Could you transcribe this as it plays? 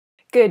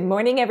Good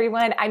morning,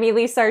 everyone. I'm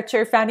Elise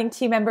Archer, founding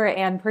team member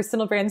and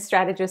personal brand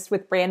strategist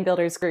with Brand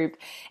Builders Group.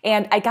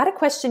 And I got a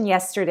question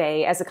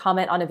yesterday as a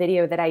comment on a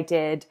video that I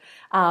did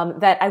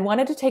that I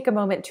wanted to take a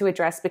moment to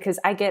address because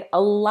I get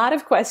a lot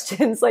of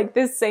questions like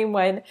this same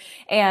one.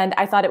 And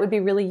I thought it would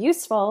be really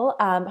useful,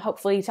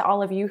 hopefully to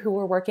all of you who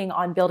are working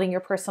on building your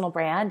personal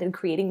brand and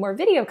creating more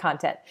video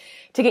content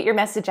to get your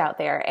message out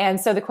there. And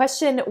so the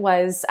question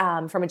was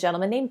from a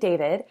gentleman named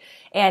David,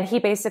 and he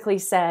basically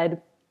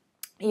said,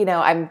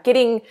 I'm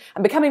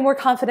becoming more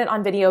confident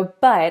on video,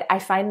 but I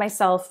find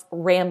myself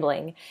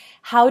rambling.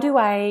 How do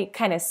I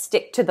kind of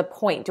stick to the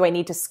point? Do I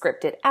need to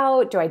script it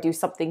out? Do I do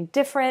something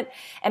different?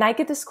 And I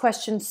get this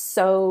question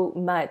so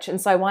much.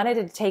 And so I wanted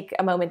to take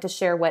a moment to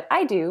share what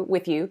I do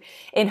with you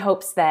in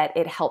hopes that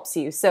it helps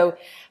you. So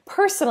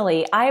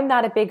personally, I am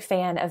not a big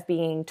fan of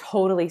being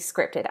totally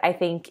scripted. I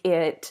think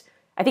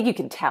you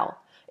can tell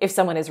if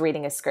someone is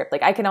reading a script.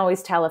 Like I can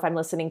always tell if I'm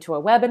listening to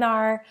a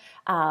webinar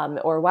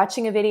or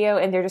watching a video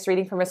and they're just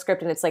reading from a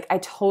script, and it's like I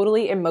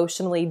totally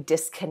emotionally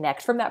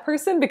disconnect from that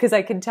person because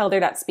I can tell they're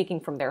not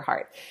speaking from their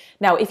heart.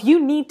 Now, if you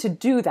need to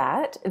do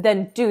that,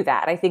 then do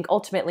that. I think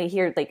ultimately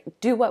here,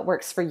 do what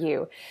works for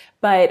you.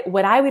 But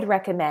what I would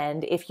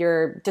recommend if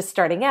you're just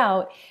starting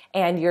out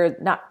and you're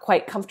not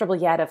quite comfortable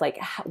yet of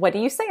what do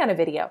you say on a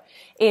video,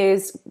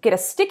 is get a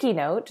sticky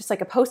note, just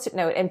like a Post-it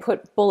note, and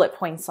put bullet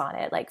points on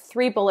it, like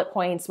 3 bullet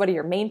points. What are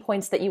your main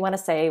points that you want to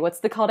say? What's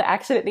the call to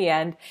action at the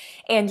end?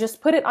 And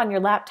just put it on your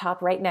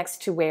laptop right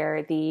next to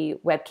where the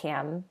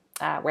webcam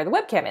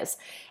is.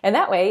 And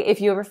that way,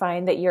 if you ever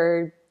find that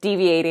you're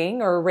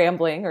deviating or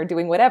rambling or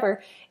doing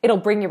whatever, it'll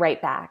bring you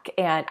right back.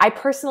 And I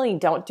personally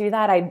don't do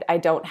that. I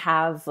don't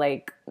have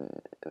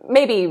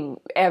maybe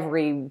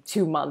every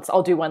 2 months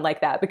I'll do one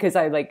like that because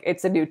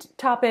it's a new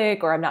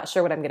topic or I'm not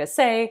sure what I'm going to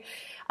say.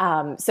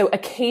 So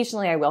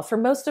occasionally I will. For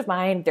most of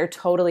mine, they're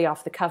totally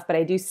off the cuff, but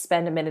I do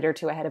spend a minute or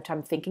two ahead of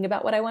time thinking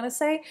about what I want to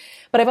say.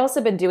 But I've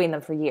also been doing them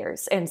for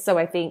years. And so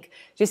I think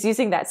just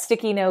using that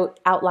sticky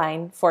note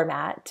outline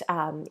format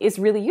is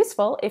really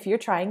useful if you're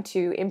trying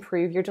to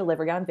improve your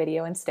delivery on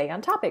video and stay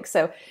on topic.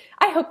 So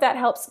I hope that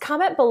helps.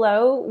 Comment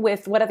below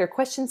with what other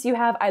questions you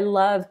have. I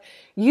love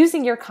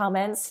using your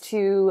comments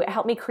to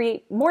help me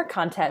create more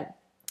content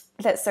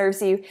that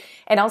serves you.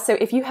 And also,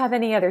 if you have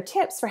any other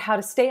tips for how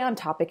to stay on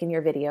topic in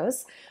your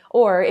videos,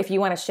 or if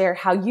you want to share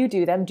how you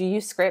do them, do you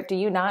script, do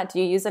you not, do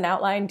you use an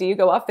outline, do you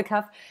go off the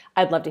cuff?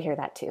 I'd love to hear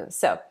that too.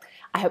 So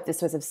I hope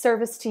this was of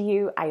service to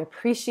you. I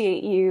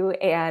appreciate you,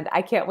 and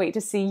I can't wait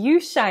to see you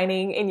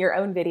shining in your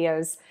own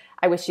videos.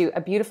 I wish you a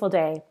beautiful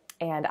day,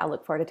 and I'll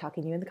look forward to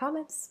talking to you in the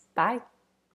comments. Bye.